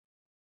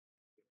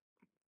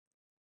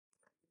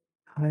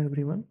Hi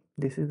everyone,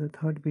 this is the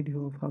third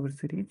video of our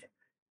series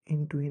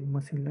in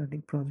machine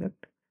learning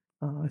project.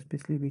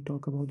 Especially we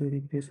talk about the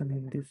regression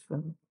in this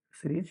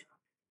series.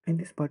 In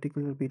this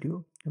particular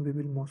video, we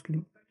will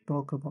mostly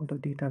talk about the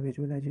data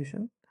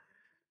visualization.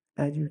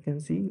 As you can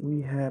see,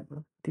 we have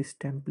this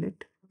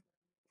template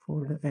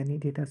for any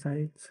data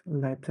science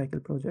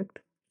lifecycle project.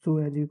 So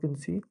as you can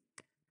see,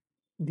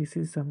 this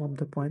is some of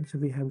the points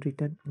we have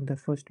written in the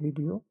first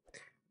video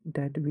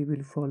that we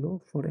will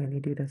follow for any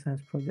data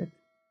science project.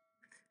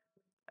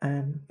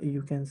 And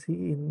you can see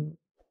in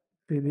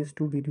previous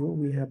two video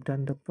we have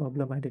done the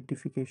problem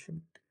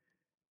identification,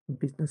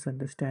 business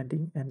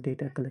understanding and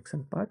data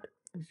collection part.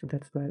 So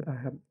that's why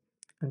I have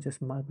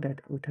just marked that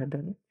we have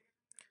done.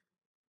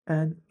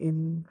 And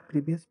in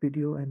previous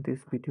video and this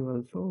video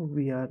also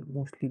we are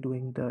mostly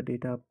doing the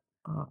data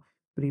uh,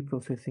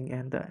 pre-processing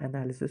and the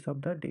analysis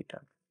of the data.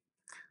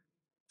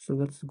 So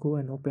let's go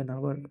and open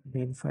our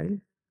main file.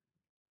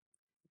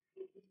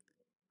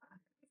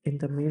 In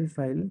the main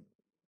file,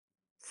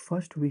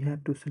 first we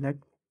have to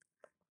select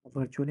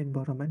virtual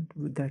environment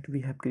that we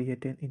have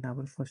created in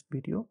our first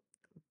video,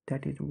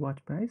 that is watch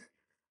price,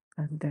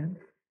 and then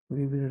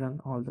we will run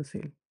all the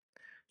sale.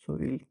 So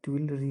it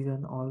will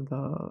rerun all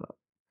the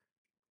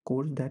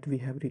codes that we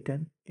have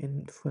written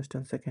in first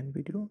and second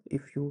video.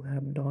 If you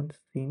have not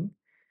seen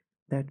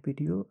that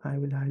video, I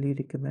will highly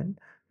recommend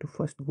to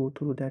first go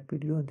through that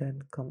video and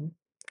then come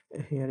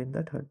here in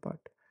the third part.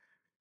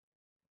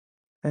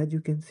 As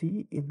you can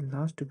see, in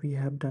last we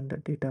have done the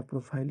data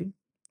profiling,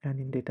 and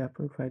in data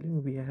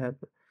profiling we have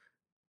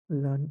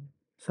learned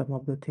some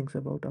of the things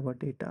about our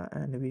data,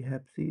 and we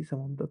have seen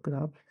some of the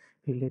graphs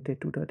related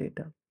to the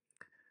data.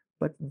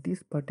 But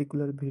this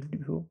particular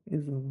video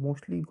is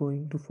mostly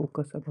going to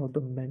focus about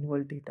the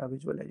manual data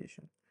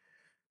visualization.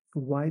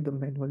 Why the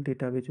manual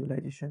data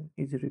visualization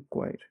is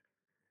required?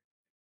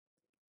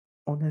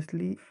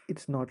 Honestly,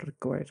 it's not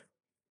required,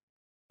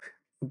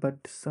 but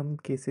some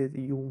cases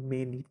you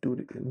may need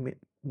to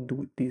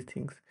do these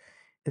things,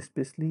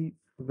 especially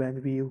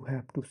when we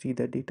have to see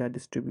the data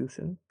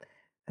distribution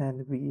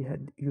and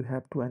you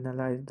have to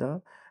analyze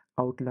the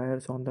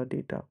outliers on the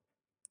data.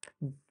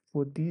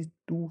 For these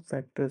two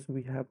factors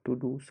we have to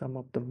do some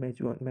of the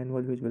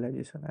manual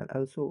visualization, and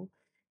also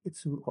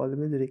it's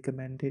always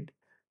recommended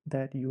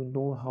that you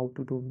know how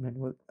to do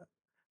manual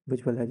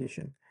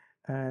visualization.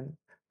 And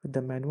with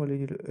the manual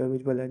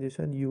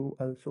visualization you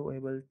also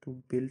able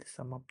to build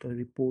some of the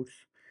reports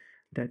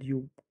that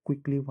you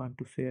quickly want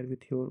to share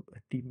with your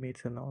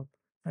teammates and all,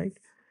 right?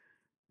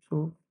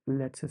 So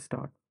let's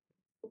start.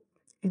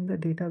 In the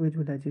data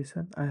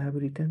visualization I have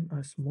written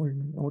a small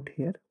note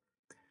here.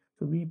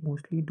 So we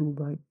mostly do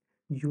by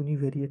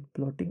univariate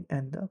plotting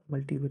and the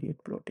multivariate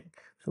plotting.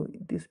 So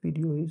this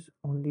video is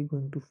only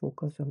going to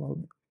focus about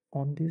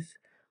on these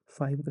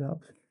five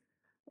graphs.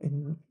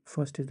 In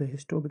first is the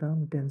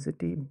histogram,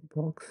 density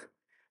box,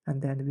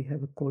 and then we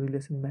have a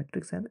correlation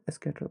matrix and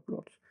scatter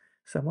plots.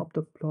 Some of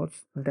the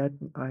plots that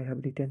I have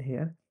written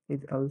here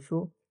is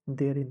also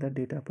there in the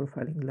data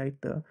profiling,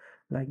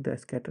 like the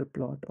scatter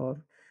plot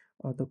or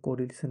the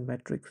correlation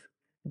matrix.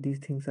 These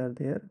things are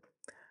there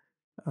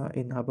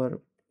in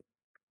our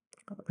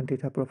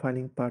data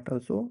profiling part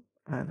also,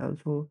 and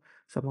also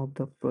some of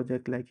the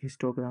project like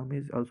histogram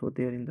is also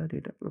there in the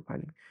data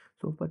profiling.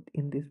 So but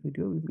in this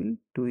video we will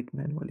do it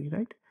manually,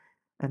 right?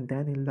 And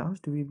then in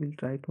last we will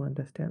try to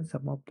understand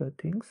some of the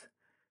things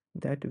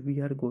that we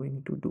are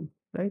going to do,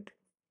 right?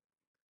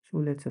 So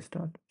let's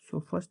start.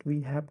 So first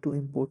we have to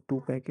import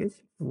two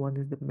packages. One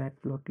is the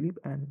matplotlib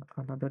and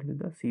another is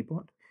the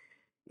cbond.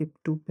 If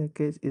two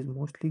package is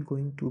mostly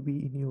going to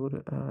be in your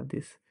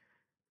this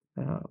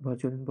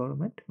virtual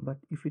environment, but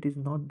if it is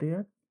not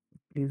there,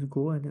 please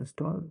go and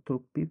install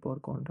through pip or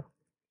conda.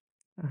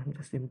 I'm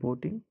just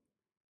importing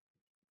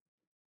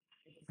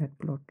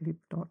matplotlib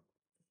dot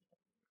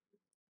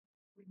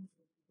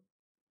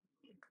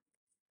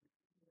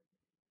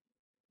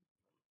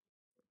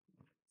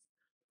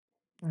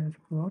as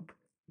plot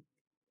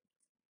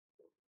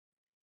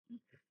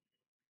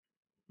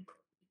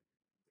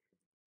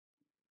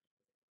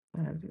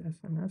as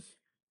sns,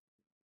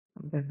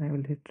 and then I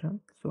will hit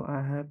run. So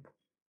I have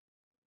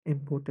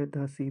imported the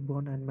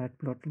cbond and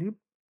matplotlib.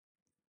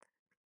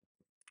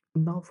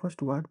 Now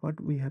first what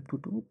we have to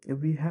do,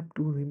 we have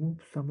to remove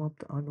some of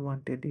the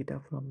unwanted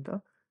data from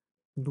the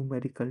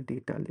numerical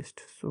data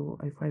list. So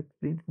if I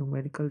print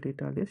numerical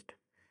data list,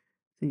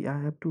 see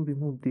I have to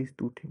remove these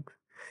two things,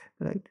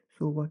 right?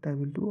 So what I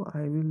will do,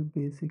 I will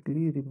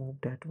basically remove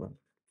that one.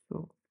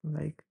 So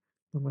like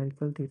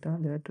numerical data,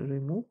 that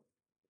remove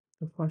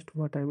the first,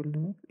 what I will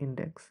remove,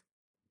 index.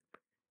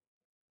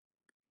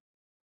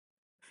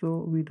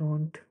 So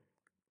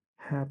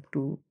have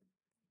to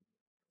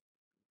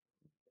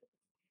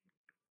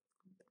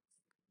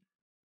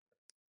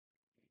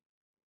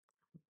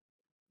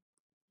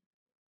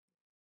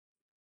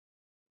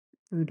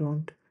we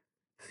don't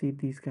see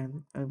these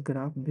kind of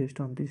graph based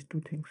on these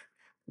two things,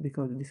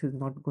 because this is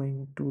not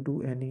going to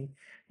do any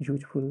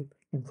useful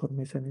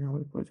information in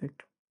our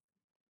project.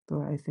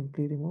 So I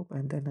simply remove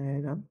and then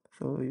I run.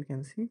 So you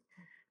can see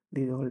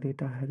These all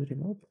data has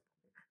removed.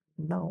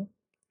 Now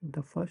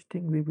the first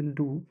thing we will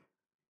do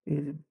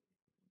is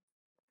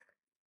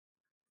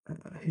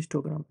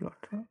histogram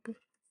plot. Okay,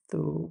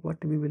 so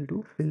what we will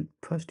do, we'll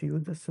first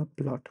use the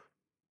subplot,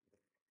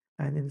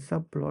 and in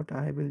subplot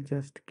I will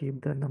just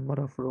keep the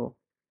number of row.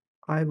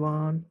 I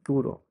want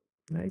 2 row,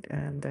 right?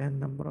 And then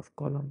number of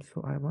columns,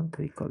 so I want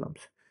 3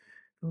 columns.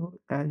 So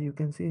as you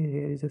can see,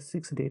 here is a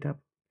 6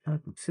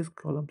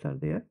 columns are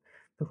there.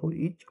 So for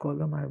each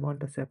column I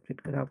want a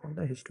separate graph on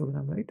the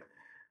histogram, right?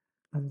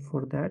 And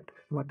for that,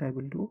 what I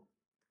will do,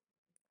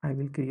 I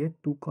will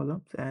create 2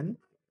 columns and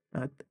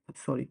uh,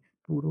 sorry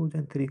 2 rows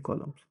and 3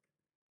 columns,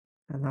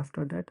 and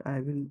after that I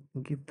will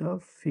give the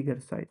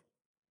fixed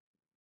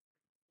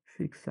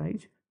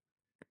size,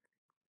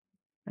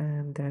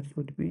 and that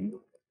would be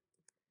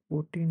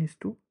 14 is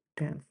to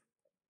 10.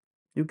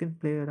 You can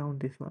play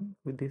around this one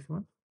with this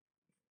one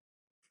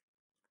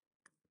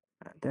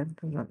and then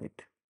run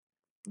it.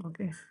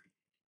 Okay,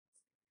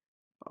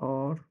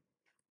 or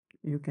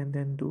you can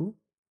then do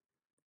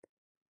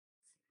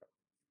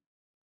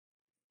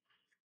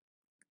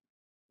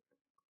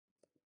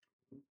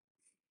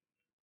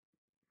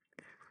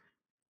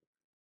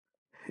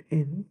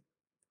in,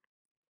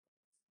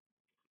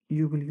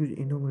 you will use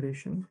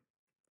enumeration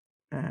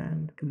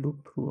and look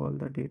through all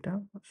the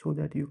data so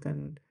that you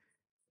can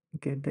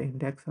get the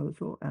index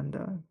also and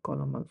the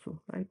column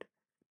also, right?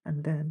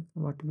 And then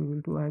what we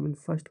will do, I will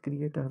first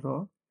create a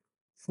row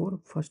for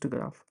first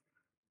graph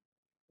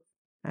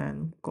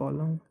and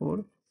column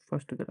for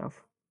first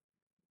graph.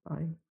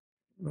 I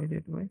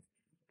divided by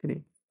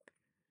 3,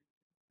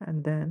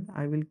 and then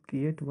I will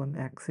create one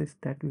axis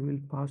that we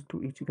will pass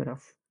to each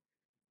graph.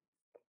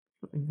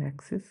 So in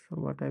axis,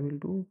 what I will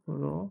do,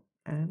 row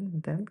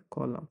and then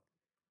column.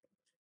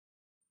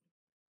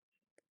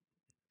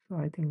 So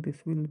I think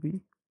this will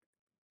be,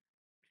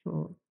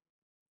 so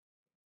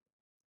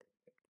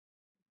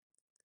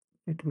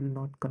it will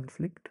not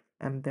conflict,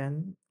 and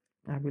then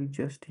I will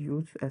just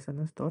use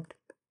SNS dot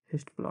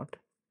hist plot,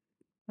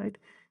 right?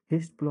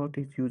 Hist plot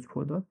is used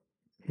for the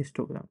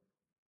histogram,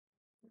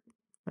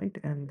 right?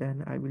 And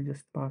then I will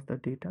just pass the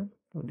data.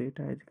 So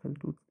data is equal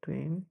to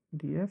train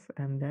df,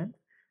 and then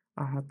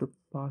I have to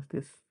pass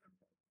this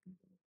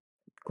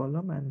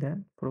column and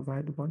then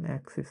provide one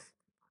axis,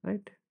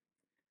 right?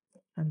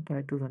 And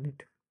try to run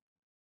it.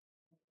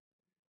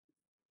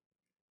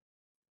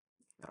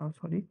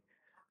 Sorry,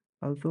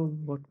 also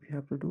what we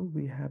have to do,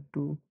 we have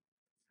to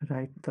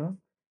write the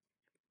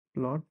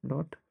plot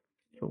dot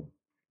show.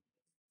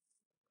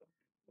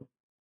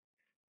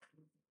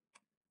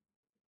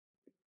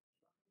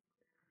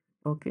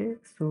 Okay,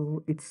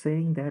 so it's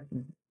saying that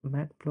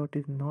matplot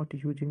is not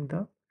using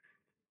the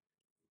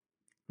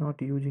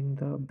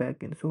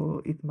backend,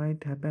 so it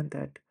might happen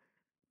that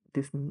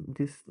this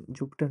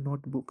Jupyter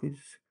notebook is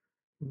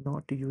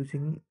not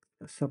using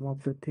some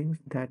of the things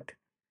that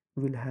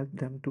will help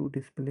them to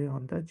display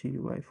on the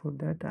GUI. For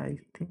that, I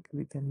think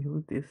we can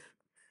use this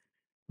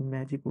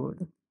magic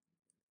word,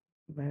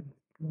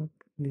 matplot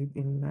live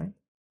inline.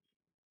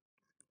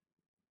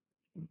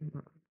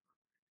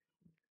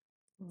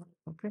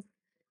 Okay,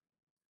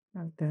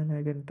 and then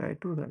I can try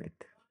to run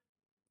it.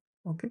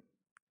 Okay,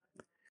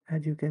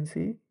 as you can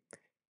see,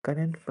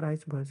 current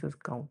price versus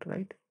count,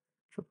 right?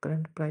 So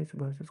current price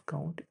versus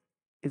count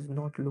is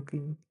not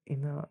looking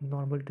in a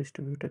normal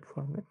distributed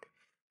format.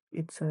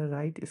 It's a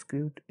right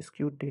skewed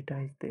data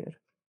is there.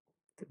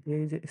 There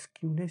is a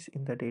skewness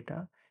in the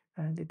data,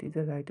 and it is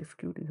a right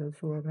skewed is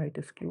also a right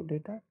skewed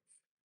data,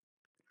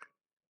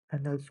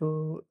 and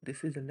also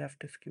this is a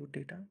left skewed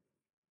data.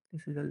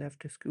 This is a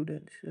left skewed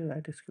and this is a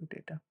right skewed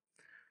data.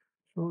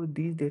 So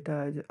these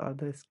are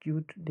the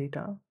skewed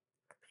data.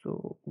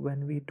 So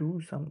when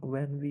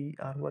we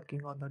are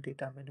working on the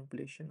data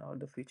manipulation or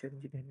the feature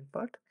engineering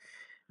part,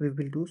 we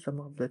will do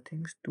some of the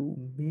things to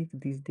make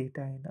these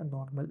data in a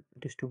normal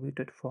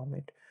distributed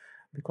format,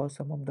 because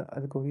some of the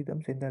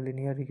algorithms in the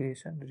linear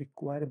regression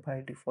require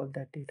by default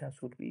that data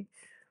should be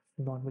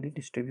normally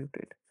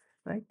distributed,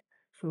 right?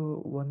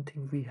 So one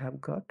thing we have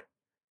got.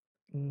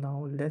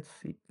 Now let's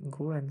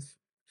go and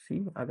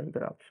see other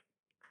graphs.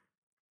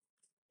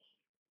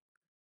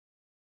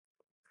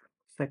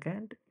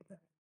 Second,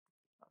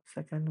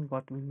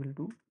 what we will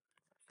do,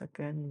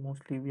 second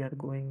mostly we are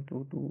going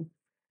to do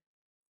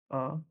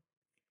a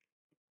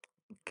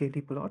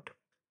KD plot.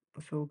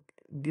 So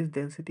this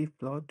density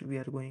plot we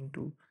are going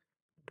to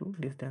do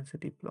this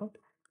density plot.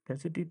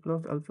 Density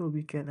plot also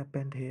we can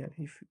append here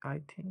if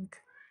I think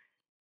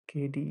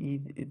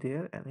KD is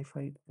there, and if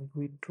I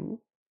do it true,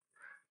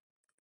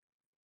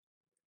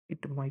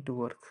 it might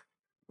work.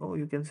 Oh,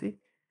 you can see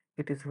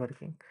it is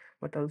working.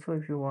 But also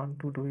if you want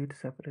to do it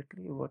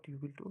separately, what you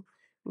will do,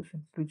 you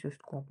simply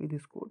just copy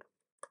this code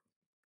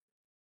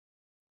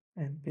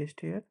and paste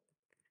here,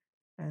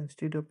 and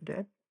instead of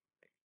that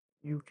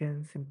you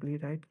can simply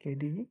write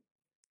KDE,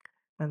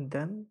 and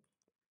then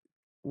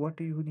what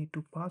you need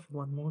to pass,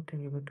 one more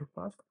thing you need to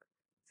pass,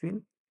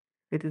 fill.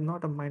 It is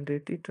not a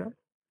mandatory term,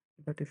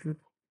 but if you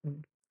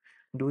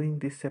doing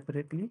this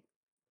separately,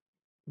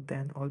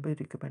 then always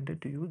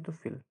recommended to use the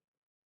fill.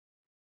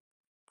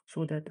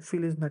 So that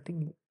fill is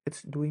nothing,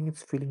 it's doing,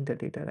 it's filling the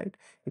data, right?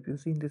 If you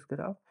see in this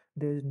graph,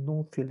 there is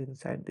no fill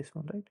inside this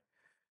one, right?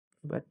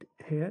 But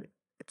here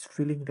it's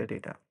filling the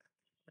data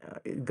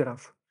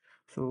graph,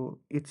 so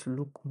it's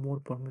look more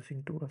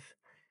promising to us.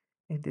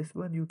 In this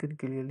one you can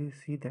clearly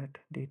see that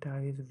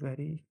data is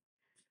very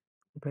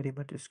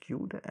much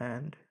skewed,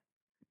 and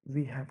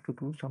we have to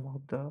do some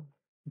of the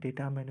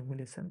data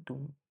manipulation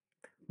to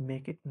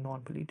make it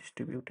normally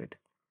distributed.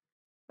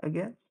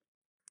 Again,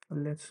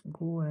 let's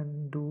go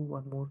and do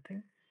one more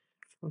thing.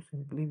 So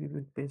simply we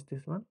will paste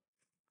this one,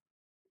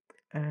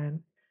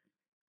 and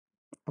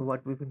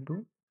what we will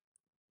do,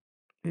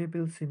 we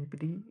will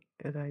simply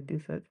write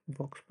this as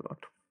box plot,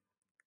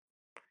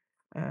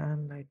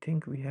 and I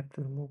think we have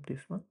to remove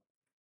this one.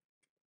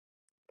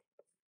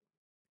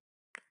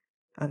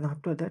 And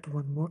after that,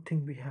 one more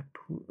thing we have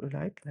to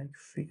write, like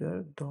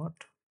figure dot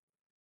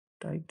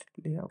type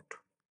layout.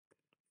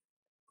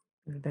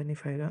 And then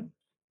if I run,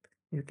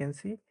 you can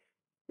see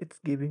it's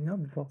giving a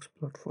box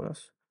plot for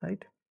us,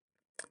 right?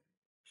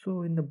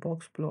 So in the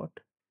box plot,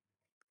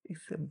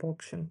 it's a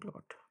boxian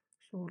plot.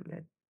 So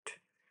let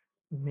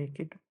make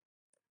it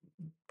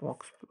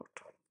box plot.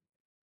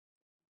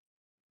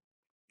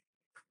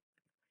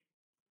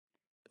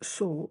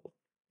 So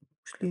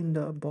mostly in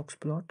the box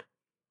plot,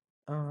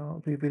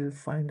 we will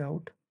find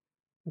out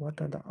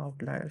what are the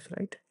outliers,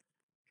 right?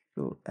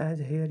 So as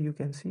here you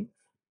can see,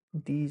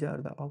 these are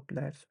the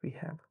outliers we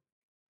have,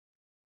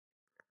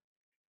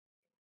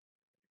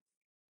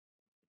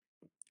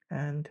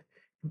 and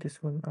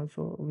this one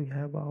also we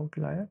have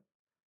outlier.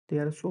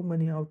 There are so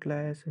many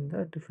outliers in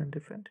the different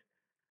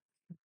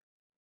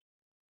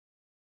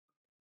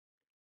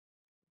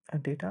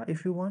data.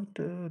 If you want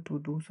to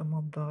do some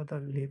of the other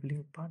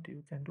labeling part,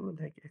 you can do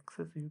like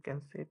axis. You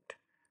can set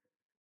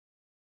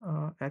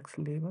x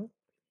label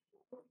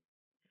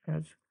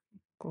as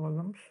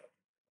columns.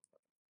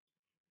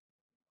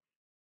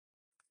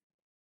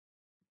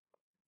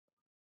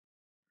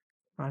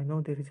 I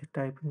know there is a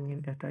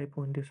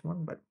typo in this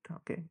one, but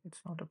okay, it's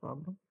not a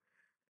problem.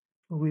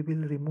 So we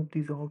will remove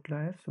these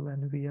outliers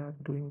when we are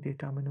doing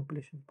data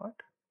manipulation part.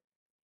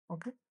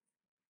 Okay.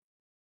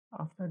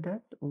 After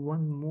that,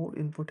 one more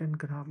important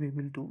graph we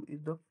will do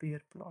is the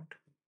pair plot.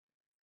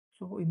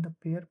 So in the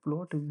pair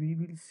plot, we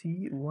will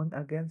see one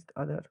against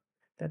other,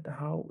 that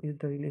how is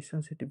the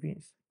relationship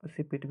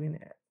between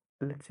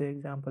let's say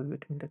example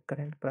between the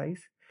current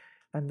price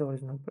and the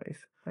original price,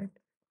 right?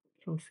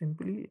 So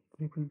simply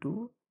we will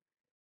do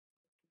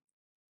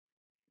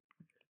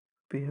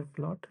pair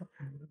plot,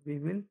 and we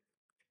will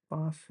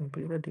pass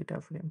simply the data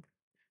frame.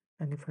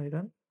 And if I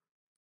run,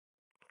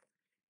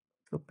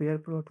 so pair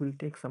plot will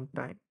take some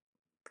time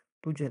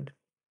to generate.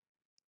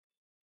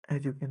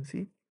 As you can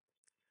see,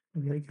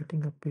 we are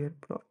getting a pair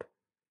plot.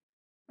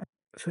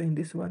 So in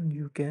this one,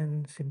 you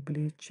can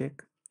simply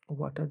check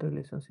what are the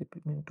relationship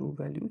between two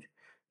values.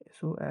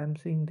 So I am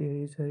seeing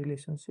there is a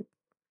relationship.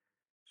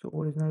 So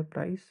original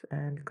price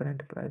and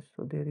current price.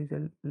 So there is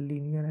a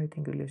linear, I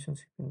think,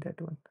 relationship in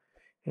that one.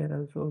 Here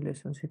also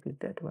relationship is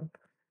that one,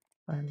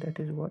 and that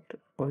is what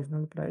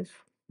original price,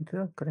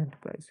 the current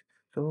price.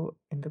 So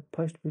in the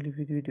first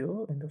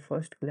video, in the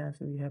first class,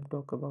 we have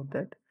talked about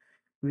that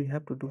we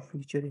have to do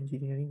feature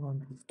engineering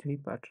on these three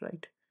parts,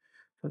 right?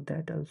 So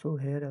that also,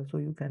 here also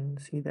you can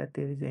see that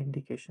there is an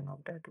indication of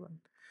that one.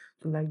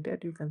 So like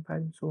that you can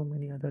find so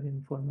many other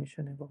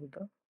information about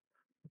the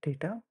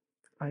data.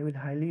 I will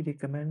highly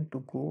recommend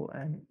to go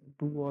and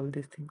do all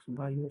these things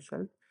by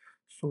yourself,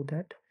 so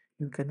that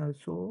you can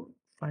also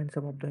find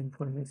some of the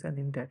information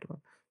in that one.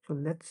 So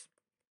let's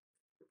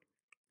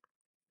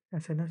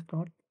sns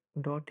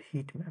dot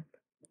heat map.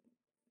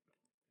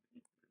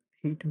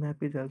 Heat map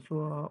is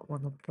also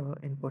one of the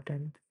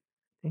important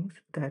things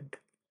that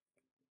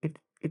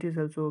it is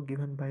also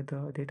given by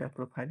the data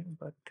profiling,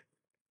 but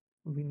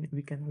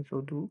we can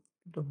also do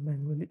the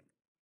manually.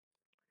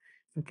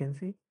 You can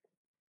see,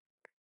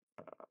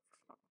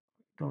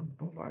 don't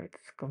know why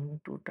it's coming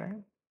to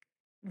time.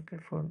 Okay,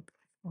 for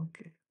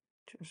okay,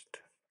 just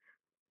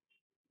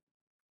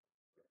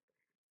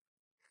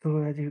so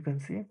as you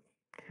can see,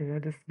 here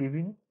it is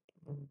giving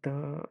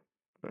the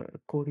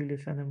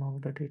correlation among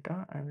the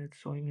data, and it's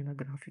showing in a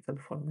graphical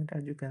format.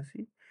 As you can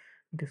see,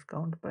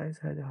 discount price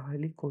has a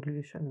highly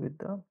correlation with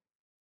the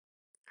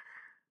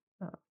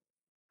uh,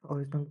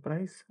 original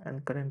price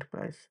and current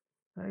price,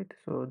 right?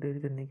 So there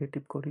is a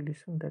negative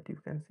correlation that you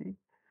can see,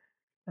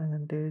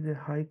 and there is a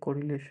high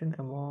correlation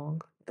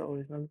among the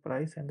original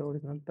price and the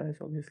original price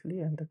obviously,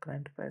 and the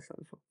current price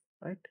also,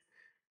 right?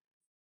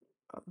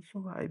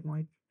 So I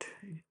might,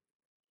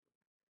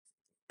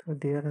 so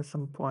there are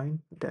some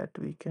point that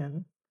we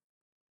can,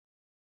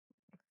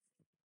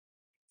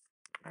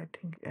 I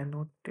think,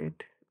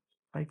 annotate.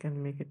 I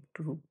can make it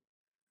true,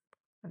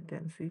 and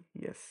then see,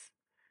 yes,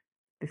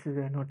 this is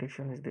the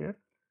annotation is there.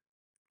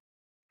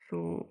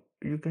 So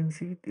you can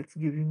see it's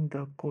giving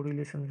the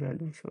correlation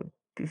value. So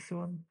this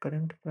one,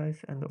 current price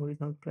and the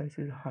original price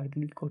is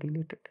highly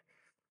correlated.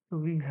 So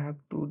we have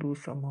to do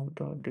some of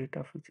the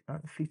data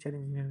feature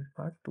engineering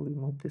part to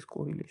remove this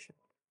correlation,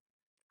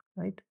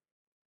 right?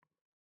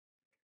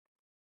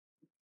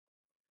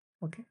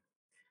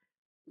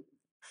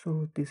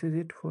 So this is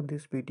it for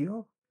this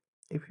video.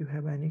 If you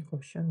have any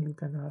question, you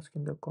can ask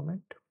in the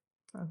comment.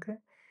 Okay,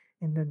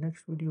 in the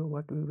next video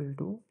what we will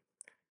do,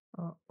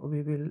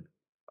 we will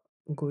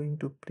going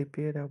to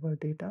prepare our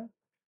data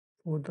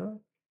for the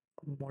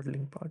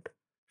modeling part.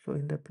 So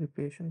in the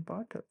preparation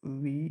part,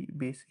 we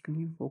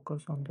basically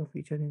focus on the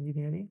feature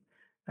engineering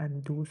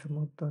and do some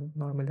of the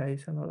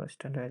normalization or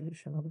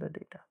standardization of the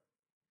data.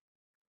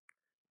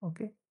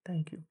 Okay,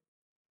 thank you.